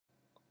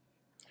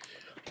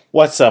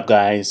What's up,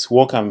 guys?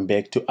 Welcome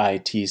back to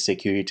IT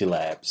Security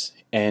Labs.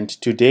 And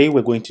today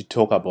we're going to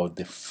talk about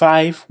the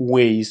 5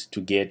 ways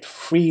to get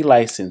free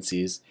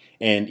licenses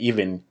and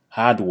even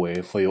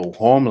hardware for your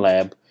home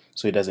lab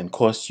so it doesn't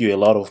cost you a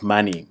lot of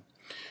money.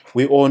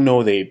 We all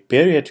know the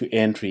barrier to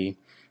entry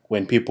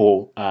when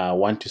people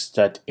want to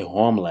start a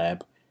home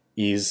lab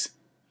is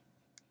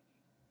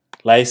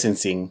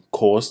licensing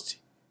cost,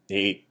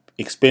 the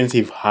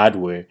expensive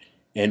hardware,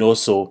 and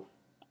also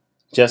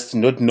just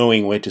not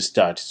knowing where to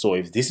start. So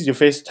if this is your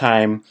first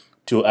time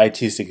to IT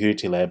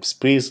Security Labs,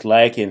 please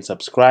like and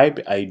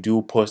subscribe. I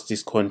do post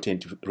this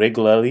content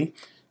regularly,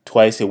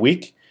 twice a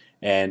week,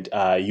 and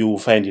you will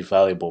find it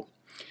valuable.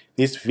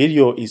 This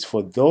video is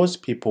for those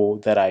people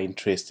that are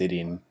interested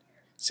in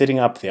setting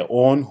up their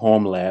own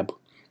home lab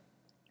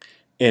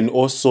and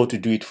also to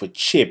do it for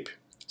cheap.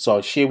 So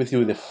I'll share with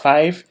you the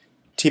 5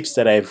 tips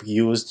that I've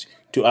used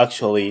to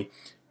actually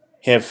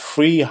have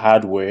free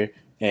hardware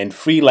and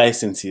free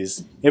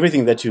licenses.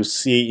 Everything that you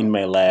see in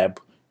my lab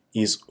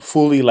is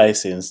fully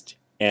licensed,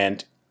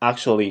 and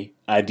actually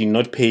I did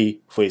not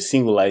pay for a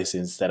single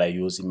license that I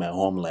use in my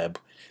home lab.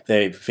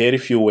 There are very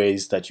few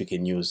ways that you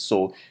can use.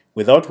 So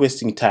without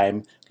wasting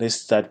time, let's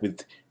start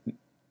with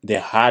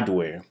the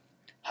hardware.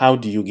 How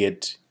do you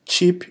get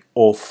cheap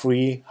or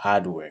free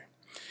hardware?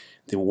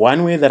 The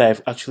one way that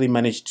I've actually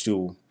managed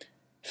to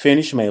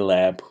finish my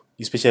lab,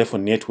 especially for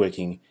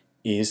networking,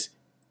 is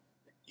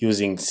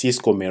using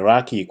Cisco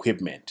Meraki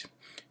equipment.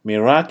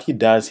 Meraki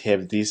does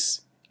have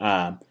this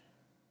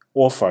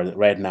offer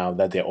right now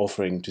that they're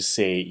offering to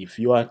say if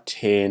you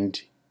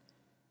attend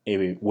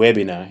a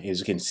webinar, as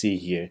you can see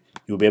here,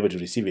 you'll be able to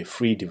receive a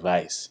free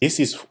device. This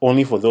is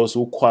only for those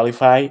who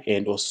qualify,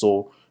 and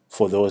also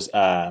for those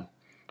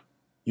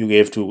you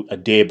have to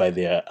adhere by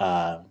their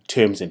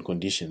terms and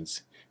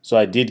conditions. So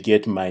I did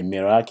get my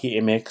Meraki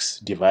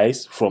MX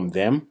device from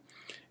them,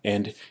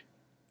 and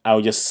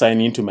I'll just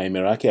sign into my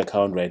Meraki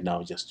account right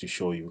now just to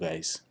show you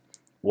guys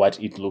what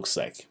it looks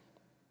like.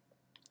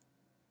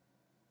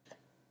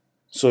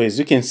 So as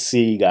you can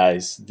see,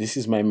 guys, this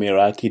is my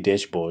Meraki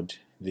dashboard.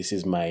 This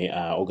is my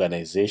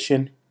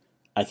organization.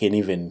 I can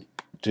even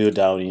drill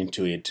down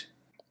into it.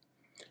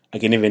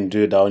 And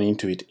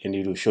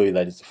it will show you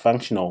that it's a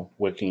functional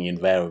working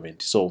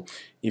environment. So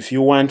if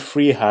you want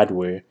free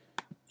hardware,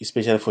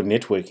 especially for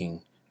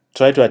networking,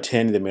 try to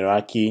attend the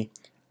Meraki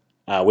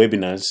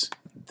webinars.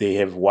 They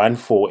have one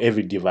for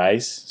every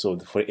device. So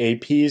for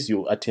APs,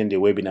 you attend a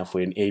webinar for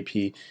an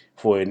AP.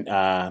 For an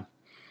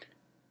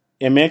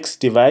MX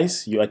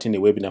device, you attend a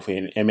webinar for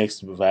an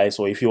MX device.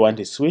 Or if you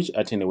want a switch,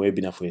 attend a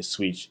webinar for a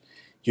switch.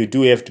 You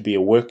do have to be a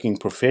working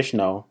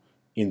professional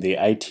in the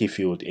IT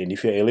field, and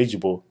if you're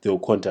eligible, they'll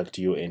contact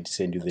you and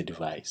send you the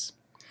device.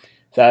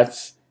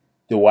 That's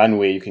the one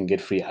way you can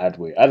get free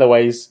hardware.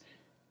 Otherwise,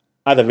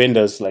 other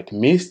vendors like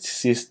Mist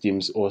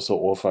Systems also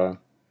offer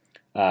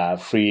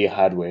free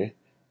hardware.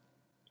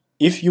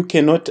 If you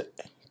cannot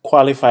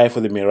qualify for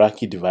the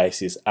Meraki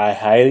devices, I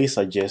highly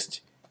suggest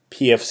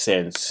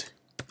pfSense.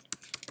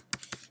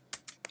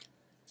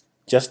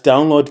 Just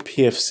download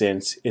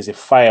pfSense as a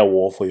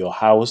firewall for your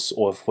house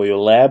or for your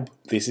lab.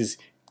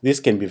 This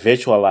can be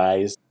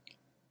virtualized,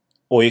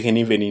 or you can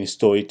even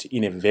install it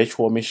in a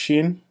virtual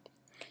machine.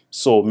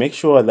 So make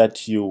sure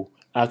that you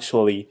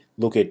actually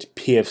look at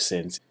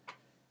pfSense.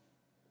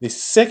 The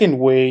second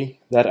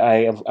way that I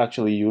have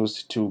actually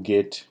used to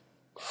get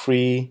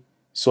free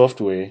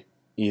software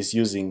is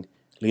using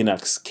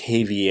Linux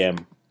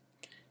KVM.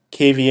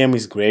 KVM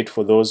is great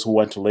for those who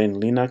want to learn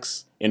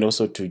Linux and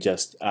also to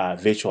just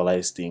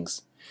virtualize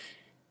things.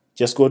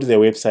 Just go to their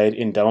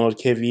website and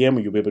download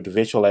KVM. You'll be able to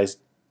virtualize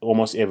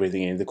almost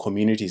everything, and the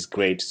community is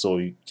great, so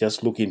you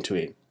just look into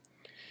it.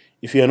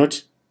 If you are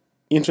not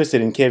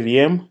interested in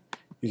KVM,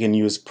 you can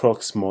use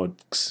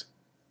Proxmox.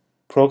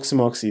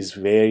 Proxmox is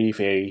very,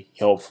 very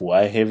helpful.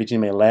 I have it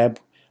in my lab.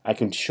 I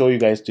can show you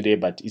guys today,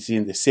 but it's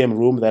in the same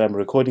room that I'm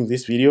recording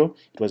this video.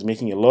 It was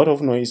making a lot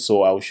of noise,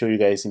 so I'll show you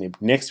guys in the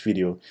next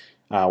video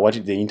what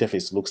the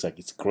interface looks like.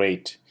 It's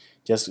great.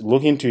 Just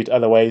look into it.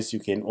 Otherwise, you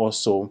can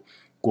also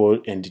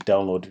go and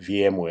download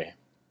VMware.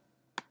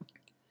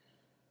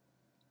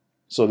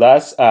 So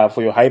that's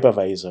for your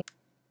hypervisor.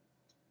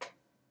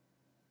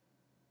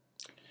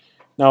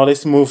 Now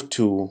let's move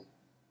to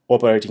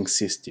operating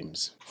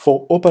systems.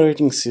 For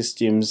operating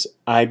systems,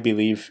 I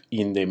believe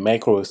in the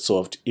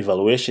Microsoft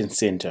Evaluation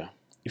Center.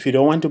 If you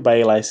don't want to buy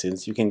a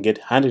license, you can get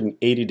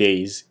 180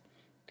 days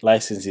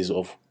licenses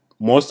of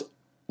most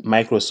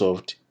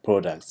Microsoft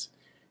products.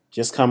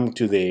 Just come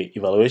to the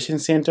Evaluation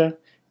Center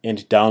and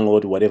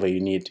download whatever you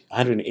need.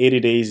 180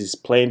 days is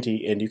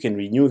plenty, and you can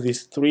renew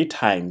this 3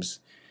 times.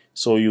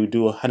 So you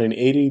do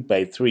 180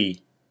 by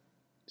 3.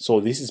 So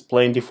this is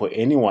plenty for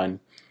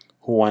anyone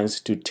who wants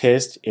to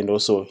test and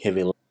also have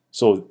a.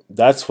 So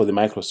that's for the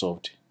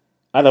Microsoft.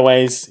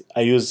 Otherwise,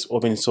 I use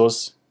open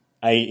source.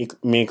 I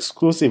may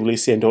exclusively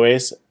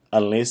CentOS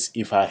unless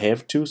if I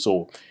have to.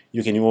 So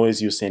you can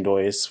always use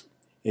CentOS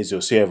as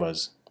your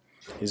servers.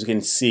 As you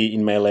can see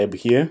in my lab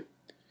here,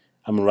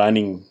 I'm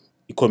running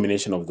a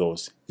combination of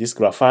those. This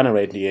Grafana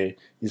right here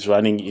is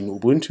running in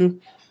Ubuntu,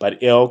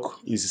 but Elk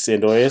is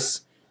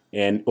CentOS,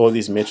 and all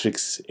these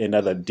metrics and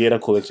other data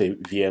collector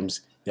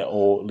VMs, they're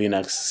all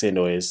Linux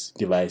CentOS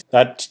devices.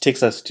 That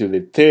takes us to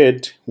the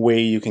third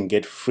way you can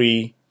get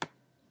free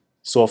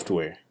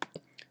software.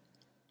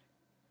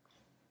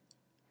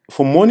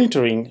 For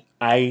monitoring,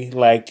 I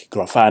like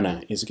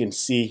Grafana. As you can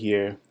see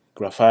here,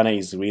 Grafana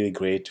is really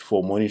great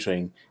for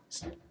monitoring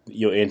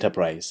your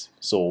enterprise.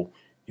 So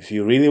if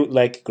you really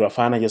like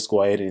Grafana, just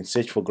go ahead and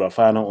search for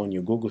Grafana on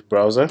your Google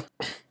browser.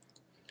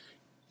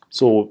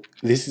 So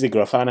this is a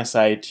Grafana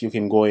site. You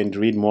can go and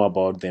read more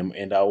about them,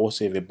 and I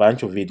also have a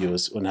bunch of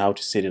videos on how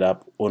to set it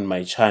up on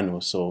my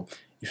channel. So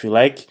if you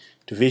like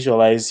to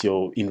visualize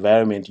your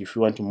environment, if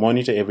you want to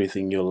monitor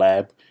everything in your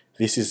lab,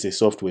 this is the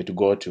software to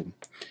go to.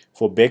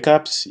 For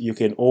backups, you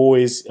can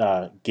always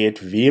get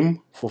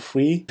Vim for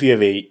free. If you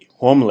have a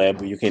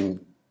homelab, you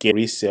can get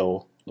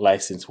resale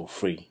license for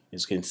free,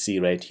 as you can see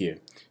right here.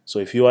 So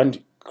if you want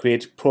to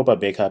create proper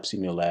backups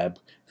in your lab,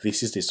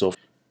 this is the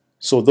software.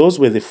 So those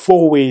were the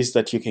 4 ways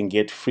that you can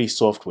get free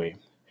software.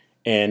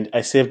 And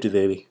I saved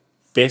the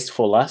best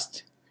for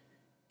last,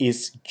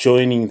 is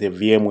joining the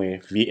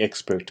VMware The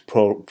Expert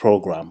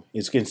program.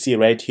 As you can see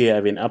right here, I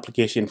have an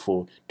application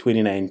for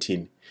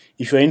 2019.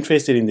 If you're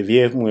interested in the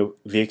VMware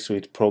The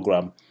Expert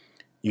program,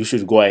 you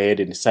should go ahead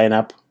and sign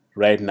up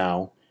right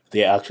now.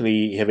 They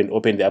actually haven't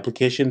opened the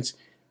applications,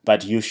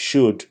 but you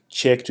should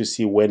check to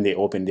see when they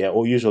open. They are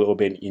all usually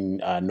open in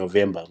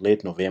November,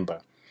 late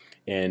November,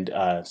 and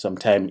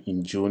sometime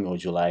in June or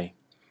July.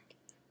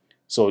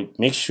 So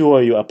make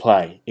sure you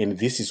apply, and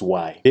this is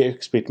why. The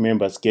Expert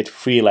members get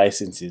free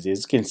licenses.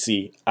 As you can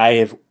see, I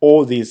have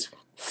all these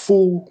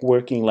full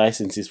working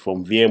licenses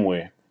from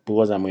VMware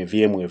because I'm a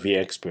VMware The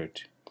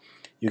Expert.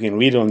 You can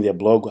read on their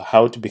blog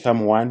how to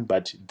become one,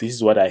 but this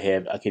is what I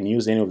have. I can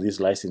use any of these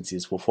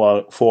licenses for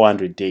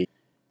 400 days.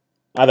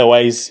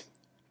 Otherwise,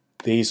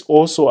 there is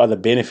also other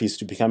benefits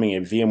to becoming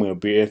a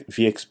VMware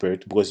The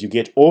Expert, because you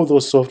get all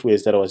those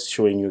softwares that I was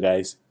showing you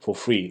guys for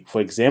free. For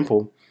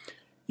example,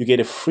 you get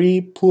a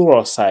free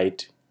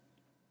Pluralsight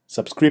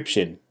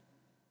subscription.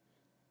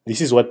 This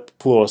is what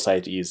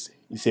Pluralsight is.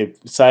 It's a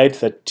site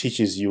that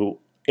teaches you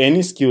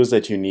any skills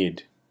that you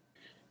need.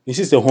 This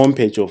is the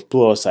homepage of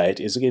Pluralsight.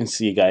 As you can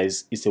see,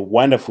 guys, it's a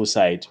wonderful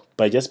site.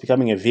 By just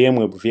becoming a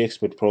VMware The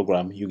Expert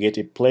program, you get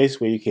a place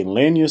where you can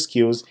learn your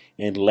skills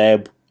and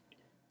lab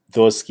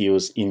those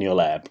skills in your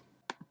lab.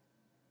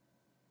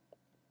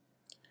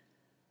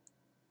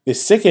 The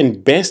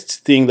second best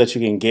thing that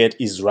you can get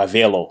is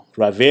Ravelo.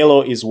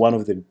 Ravelo is one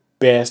of the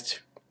best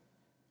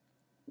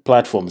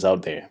platforms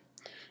out there.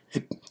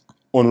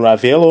 On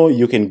Ravelo,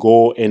 you can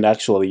go and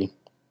actually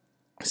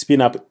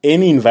spin up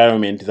any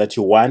environment that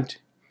you want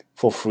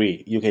for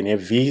free. You can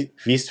have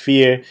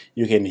vSphere,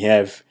 you can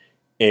have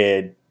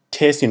a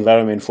test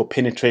environment for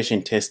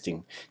penetration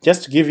testing.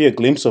 Just to give you a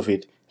glimpse of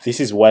it, this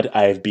is what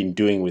I've been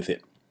doing with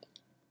it.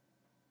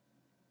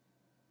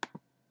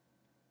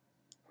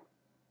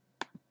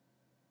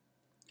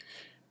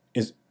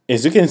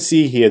 As you can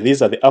see here,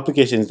 these are the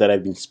applications that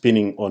I've been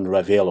spinning on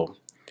Ravelo.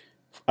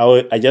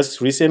 I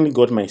just recently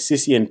got my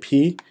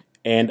CCNP,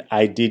 and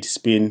I did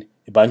spin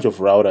a bunch of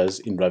routers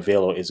in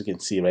Ravelo, as you can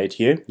see right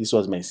here. This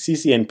was my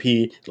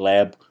CCNP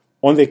lab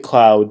on the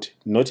cloud,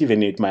 not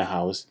even at my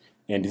house,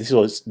 and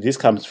this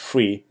comes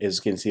free, as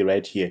you can see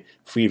right here,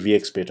 free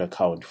vExpert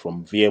account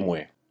from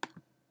VMware.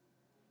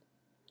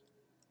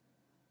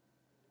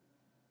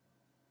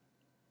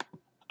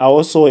 I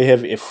also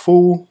have a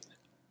full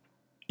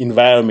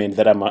environment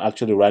that I'm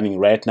actually running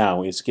right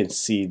now. As you can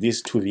see,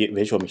 these 2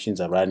 virtual machines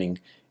are running,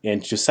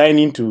 and to sign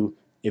into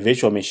a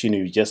virtual machine,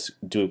 you just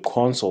do a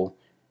console,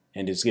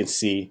 and as you can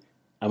see,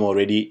 I'm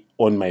already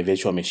on my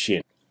virtual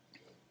machine.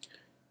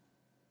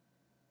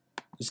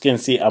 As you can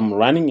see, I'm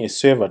running a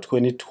server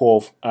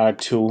 2012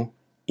 R2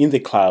 in the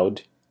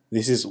cloud.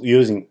 This is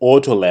using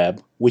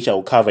AutoLab, which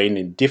I'll cover in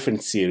a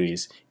different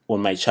series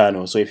on my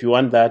channel. So if you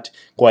want that,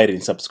 go ahead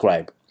and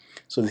subscribe.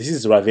 So this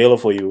is Ravelo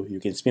for you. You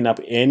can spin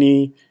up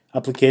any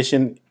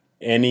application,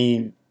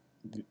 any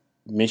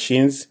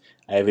machines.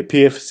 I have a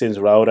pfSense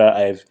router.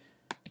 I have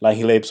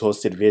Lucky Labs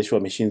hosted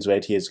virtual machines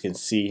right here. As you can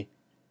see,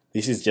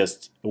 this is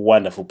just a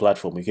wonderful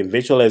platform. You can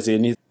virtualize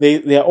any.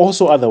 There are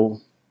also other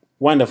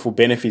wonderful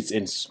benefits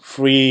and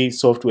free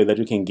software that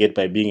you can get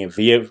by being a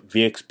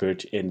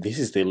vExpert, and this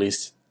is the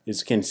list. As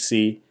you can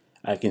see,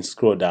 I can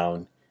scroll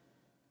down.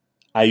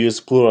 I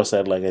use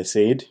Pluralsight, like I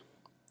said.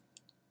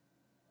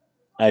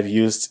 I've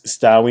used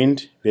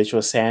Starwind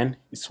Virtual SAN.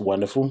 It's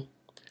wonderful.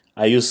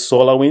 I use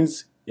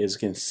SolarWinds. As you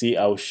can see,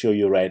 I'll show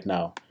you right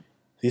now.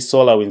 These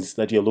SolarWinds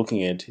that you're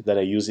looking at that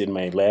I use in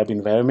my lab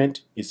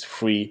environment is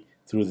free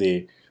through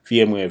the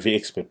VMware The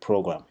Expert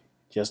program.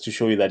 Just to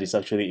show you that it's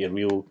actually a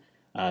real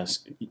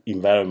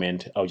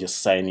environment, I'll just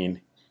sign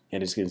in,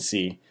 and as you can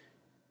see,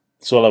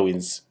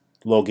 SolarWinds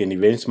Login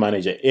Events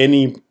Manager,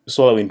 any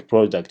SolarWinds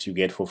product you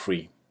get for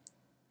free.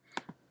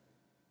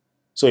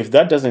 So if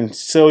that doesn't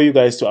sell you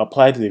guys to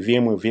apply to the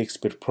VMware The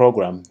Expert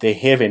program, they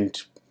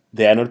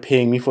are not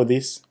paying me for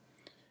this.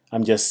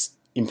 I'm just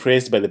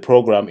impressed by the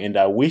program, and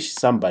I wish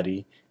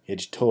somebody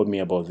had told me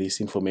about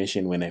this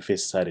information when I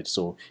first started.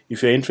 So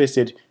if you're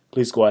interested,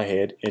 please go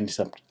ahead and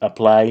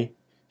apply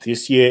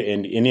this year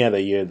and any other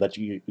year that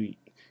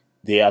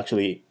they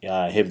actually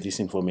have this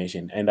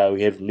information, and I will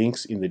have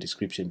links in the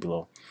description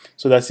below.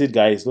 So that's it,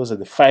 guys. Those are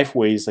the 5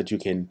 ways that you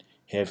can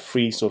have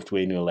free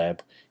software in your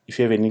lab. If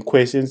you have any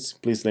questions,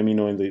 please let me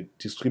know in the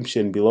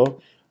description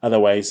below.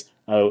 Otherwise,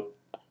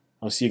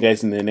 I'll see you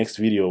guys in the next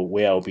video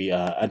where I'll be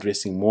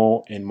addressing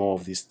more and more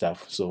of this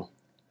stuff. So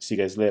see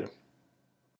you guys later.